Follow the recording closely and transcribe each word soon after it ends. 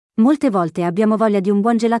Molte volte abbiamo voglia di un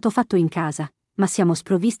buon gelato fatto in casa, ma siamo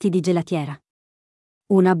sprovvisti di gelatiera.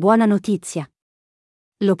 Una buona notizia.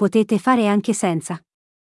 Lo potete fare anche senza.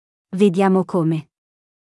 Vediamo come.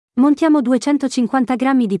 Montiamo 250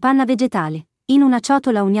 g di panna vegetale. In una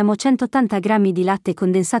ciotola uniamo 180 g di latte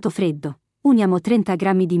condensato freddo, uniamo 30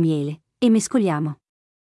 g di miele, e mescoliamo.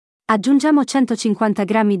 Aggiungiamo 150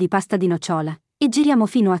 g di pasta di nocciola, e giriamo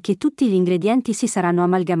fino a che tutti gli ingredienti si saranno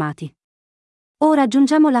amalgamati. Ora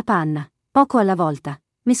aggiungiamo la panna, poco alla volta,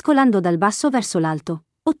 mescolando dal basso verso l'alto,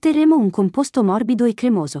 otterremo un composto morbido e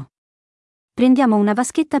cremoso. Prendiamo una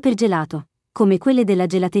vaschetta per gelato, come quelle della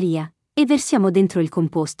gelateria, e versiamo dentro il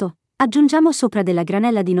composto, aggiungiamo sopra della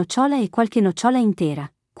granella di nocciola e qualche nocciola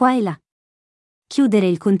intera, qua e là. Chiudere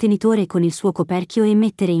il contenitore con il suo coperchio e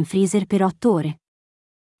mettere in freezer per 8 ore.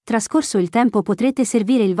 Trascorso il tempo potrete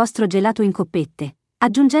servire il vostro gelato in coppette,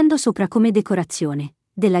 aggiungendo sopra come decorazione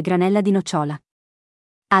della granella di nocciola.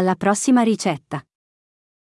 Alla prossima ricetta!